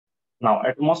Now,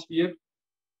 atmosphere.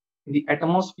 The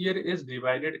atmosphere is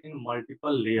divided in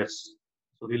multiple layers.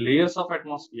 So the layers of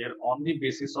atmosphere on the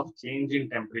basis of change in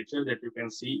temperature that you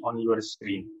can see on your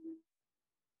screen.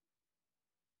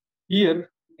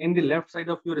 Here in the left side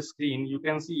of your screen, you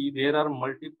can see there are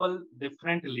multiple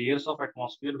different layers of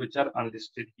atmosphere which are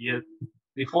unlisted here.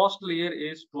 The first layer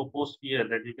is troposphere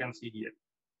that you can see here.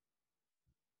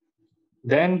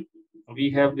 Then we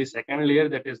have the second layer,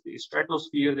 that is the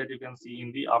stratosphere, that you can see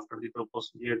in the after the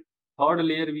troposphere. Third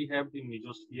layer we have the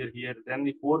mesosphere here. Then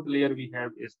the fourth layer we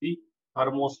have is the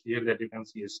thermosphere that you can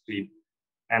see screen.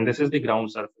 And this is the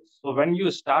ground surface. So when you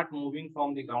start moving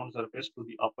from the ground surface to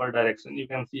the upper direction, you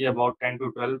can see about 10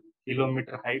 to 12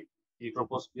 kilometer height, the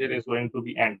troposphere is going to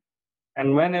be end.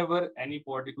 And whenever any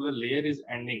particular layer is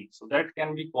ending, so that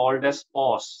can be called as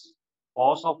pause.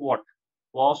 Pause of what?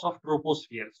 Pause of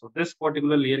troposphere. So this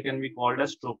particular layer can be called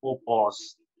as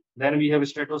tropopause. Then we have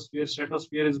stratosphere.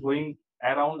 Stratosphere is going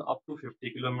around up to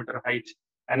 50 kilometer height.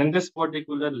 And in this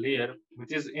particular layer,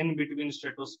 which is in between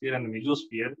stratosphere and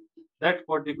mesosphere, that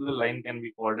particular line can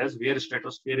be called as where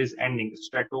stratosphere is ending,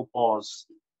 stratopause.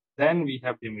 Then we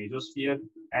have the mesosphere,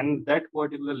 and that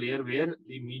particular layer where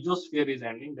the mesosphere is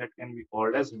ending, that can be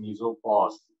called as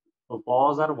mesopause. So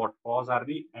pause are what? Pause are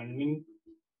the ending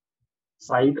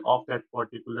side of that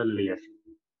particular layer.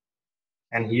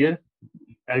 And here,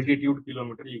 altitude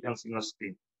kilometer you can see on the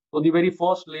screen. So the very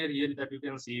first layer here that you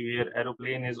can see where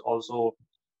aeroplane is also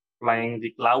flying,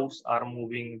 the clouds are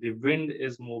moving, the wind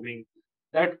is moving.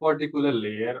 That particular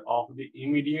layer of the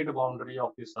immediate boundary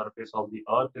of the surface of the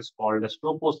earth is called as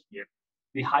troposphere.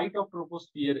 The height of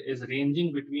troposphere is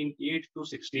ranging between 8 to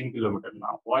 16 kilometers.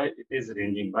 Now, why it is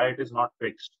ranging? Why it is not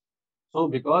fixed? So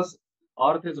because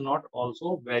earth is not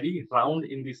also very round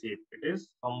in the shape. It is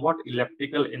somewhat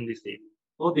elliptical in the shape.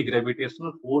 So the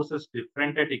gravitational force is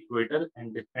different at equator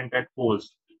and different at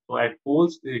poles. So at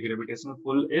poles, the gravitational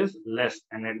pull is less,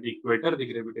 and at the equator,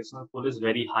 the gravitational pull is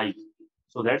very high.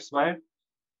 So that's why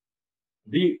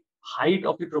the height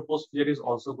of the troposphere is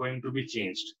also going to be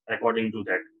changed according to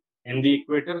that. In the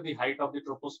equator, the height of the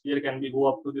troposphere can be go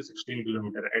up to the 16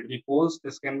 kilometer. At the poles,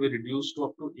 this can be reduced to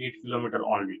up to 8 kilometer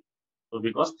only. So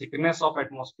because thickness of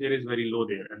atmosphere is very low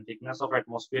there, and thickness of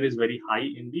atmosphere is very high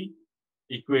in the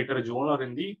equator zone or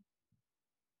in the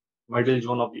middle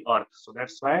zone of the earth. So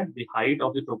that's why the height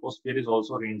of the troposphere is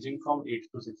also ranging from 8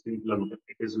 to 16 kilometers.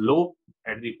 It is low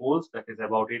at the poles, that is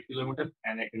about 8 kilometers,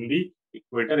 and in the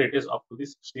equator, it is up to the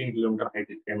 16 kilometer height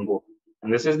it can go.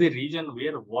 And this is the region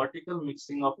where vertical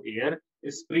mixing of air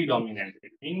is predominant.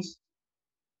 It means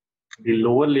the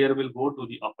lower layer will go to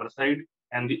the upper side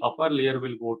and the upper layer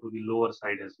will go to the lower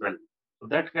side as well. So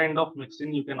that kind of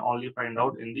mixing you can only find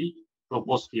out in the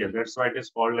troposphere. That's why it is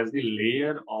called as the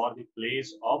layer or the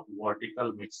place of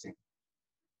vertical mixing.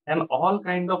 And all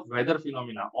kind of weather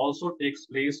phenomena also takes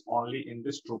place only in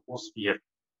this troposphere.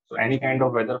 So any kind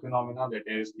of weather phenomena, that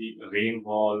is the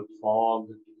rainfall, fog,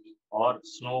 or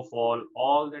snowfall,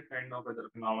 all that kind of weather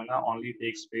phenomena only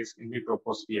takes place in the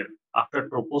troposphere. After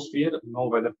troposphere, no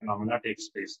weather phenomena takes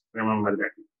place. Remember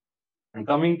that. And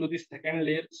coming to the second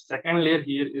layer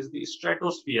here is the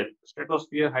stratosphere.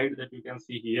 Stratosphere height that you can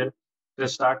see here. So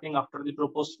starting after the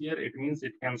troposphere, it means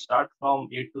it can start from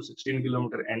 8 to 16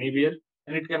 kilometer anywhere,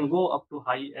 and it can go up to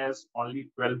high as only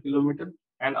 12 kilometer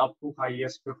and up to high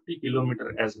as 50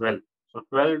 kilometer as well. So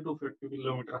 12 to 50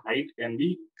 kilometer height can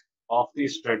be of the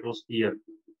stratosphere.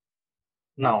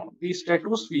 Now, the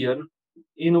stratosphere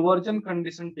inversion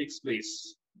condition takes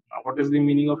place. Now, what is the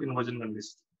meaning of inversion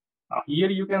condition? Now, here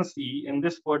you can see in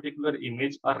this particular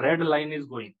image, a red line is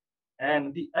going,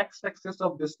 and the x-axis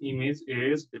of this image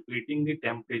is depleting the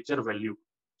temperature value.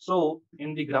 So,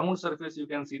 in the ground surface, you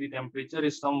can see the temperature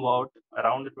is somewhat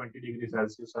around 20 degrees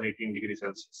Celsius or 18 degrees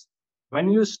Celsius. When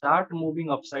you start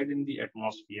moving upside in the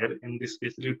atmosphere, in this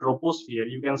especially troposphere,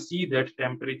 you can see that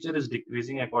temperature is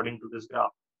decreasing according to this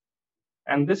graph.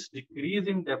 And this decrease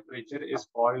in temperature is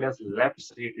called as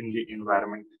lapse rate in the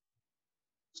environment.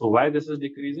 So why this is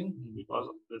decreasing? Because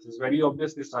this is very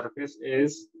obvious. The surface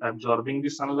is absorbing the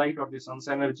sunlight or the sun's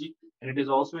energy, and it is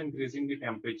also increasing the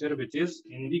temperature, which is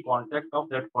in the contact of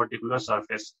that particular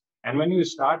surface. And when you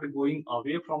start going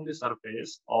away from the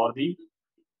surface or the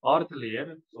earth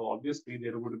layer, so obviously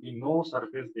there would be no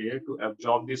surface there to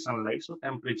absorb the sunlight. So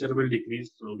temperature will decrease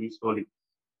slowly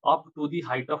up to the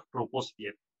height of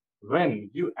troposphere. When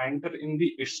you enter in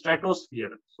the stratosphere,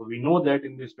 so we know that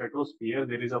in the stratosphere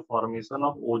there is a formation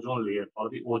of ozone layer or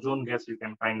the ozone gas you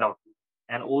can find out.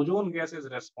 And ozone gas is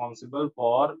responsible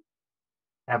for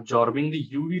absorbing the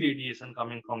UV radiation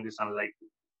coming from the sunlight.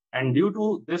 And due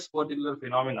to this particular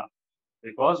phenomena,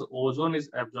 because ozone is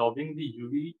absorbing the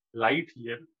UV light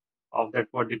here, of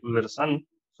that particular sun.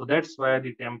 So that's why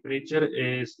the temperature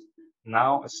is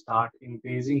now start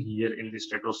increasing here in the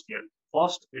stratosphere.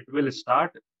 First, it will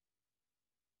start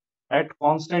at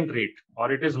constant rate,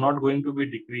 or it is not going to be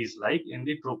decreased like in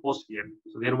the troposphere.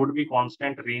 So there would be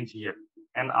constant range here.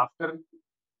 And after,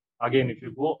 again, if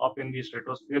you go up in the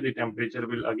stratosphere, the temperature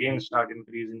will again start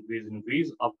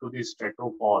increase up to the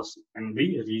stratopause. And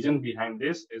the reason behind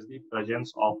this is the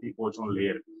presence of the ozone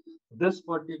layer. This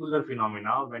particular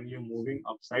phenomena, when you're moving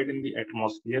upside in the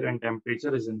atmosphere and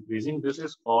temperature is increasing, this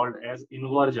is called as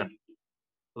inversion.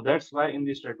 So that's why in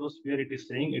the stratosphere, it is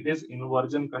saying it is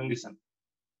inversion condition.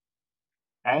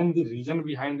 And the reason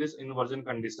behind this inversion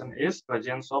condition is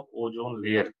presence of ozone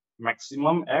layer,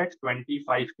 maximum at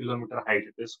 25-kilometer height.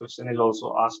 This question is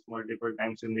also asked multiple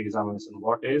times in the examination.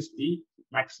 What is the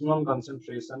maximum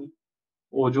concentration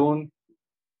ozone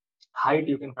height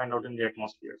you can find out in the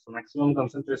atmosphere? So maximum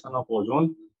concentration of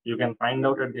ozone you can find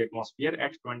out at the atmosphere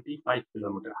at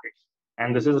 25-kilometer height.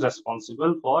 And this is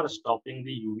responsible for stopping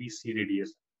the UVC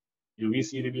radiation.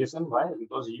 UVC radiation, why?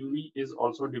 Because UV is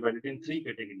also divided in three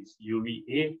categories: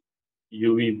 UVA,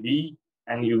 UVB,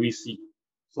 and UVC.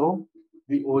 So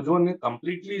the ozone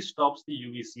completely stops the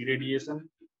UVC radiation,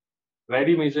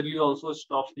 very majorly also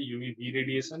stops the UVB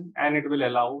radiation, and it will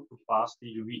allow to pass the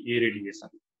UVA radiation.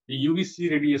 The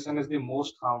UVC radiation is the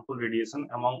most harmful radiation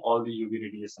among all the UV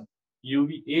radiation.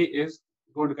 UVA is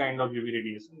good kind of UV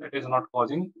radiation that is not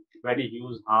causing very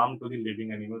huge harm to the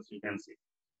living animals, you can say.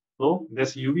 So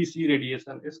this UVC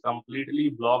radiation is completely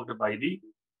blocked by the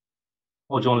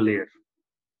ozone layer.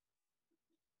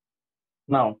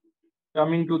 Now,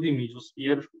 coming to the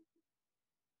mesosphere,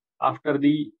 after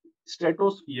the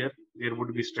stratosphere, there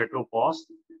would be stratopause.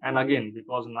 And again,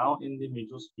 because now in the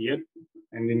mesosphere,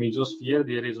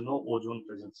 there is no ozone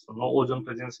presence. So no ozone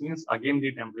presence means again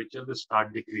the temperature will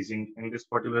start decreasing. In this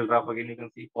particular graph, again you can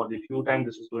see for the few times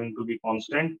this is going to be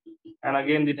constant, and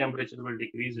again the temperature will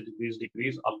decrease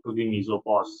up to the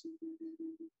mesopause.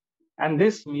 And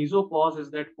this mesopause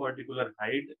is that particular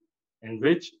height in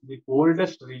which the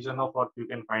coldest region of Earth you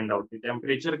can find out. The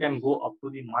temperature can go up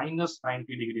to the minus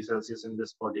 90 degrees Celsius in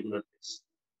this particular case.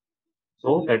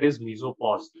 So that is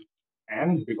mesopause.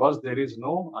 And because there is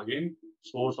no, again,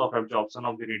 source of absorption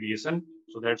of the radiation,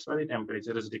 so that's why the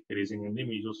temperature is decreasing in the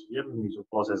mesosphere,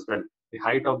 mesopause as well. The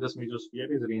height of this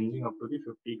mesosphere is ranging up to the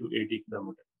 50 to 80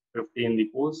 kilometers, 50 in the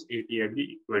poles, 80 at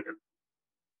the equator.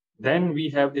 Then we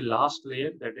have the last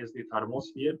layer, that is the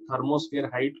thermosphere.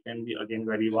 Thermosphere height can be again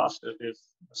very vast. It is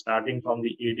starting from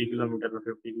the 80-kilometer to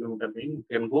 50-kilometer range,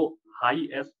 can go high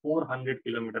as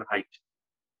 400-kilometer height.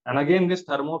 And again, this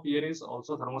thermosphere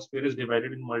is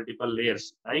divided in multiple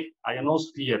layers, like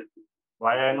ionosphere.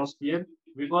 Why ionosphere?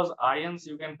 Because ions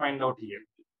you can find out here.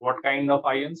 What kind of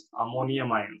ions?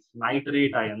 Ammonium ions,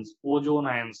 nitrate ions, ozone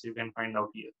ions you can find out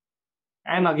here.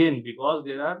 And again, because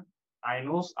there are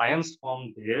ions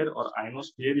formed there, or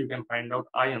ionosphere, you can find out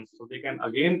ions. So they can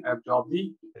again absorb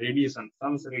the radiation,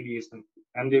 sun's radiation,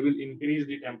 and they will increase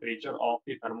the temperature of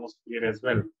the thermosphere as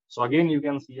well. So again, you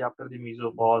can see after the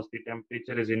mesopause, the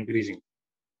temperature is increasing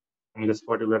in this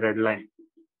particular red line.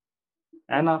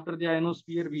 And after the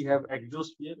ionosphere, we have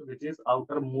exosphere, which is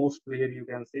outermost layer, you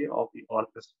can say, of the Earth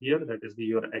sphere, that is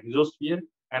your exosphere.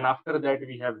 And after that,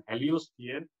 we have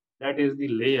heliosphere, that is the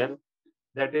layer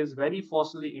that is very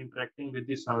forcefully interacting with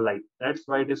the sunlight. That's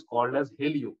why it is called as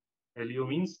helio. Helio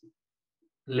means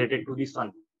related to the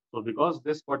sun. So because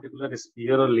this particular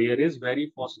sphere or layer is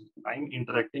very forcefully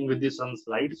interacting with the sun's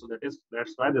light, so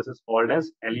that's why this is called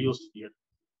as heliosphere.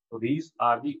 So these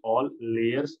are the all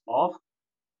layers of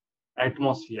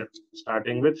atmosphere,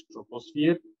 starting with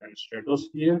troposphere, then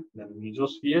stratosphere, then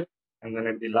mesosphere, and then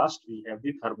at the last we have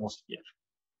the thermosphere.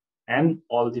 And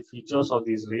all the features of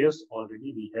these layers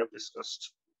already we have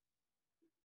discussed.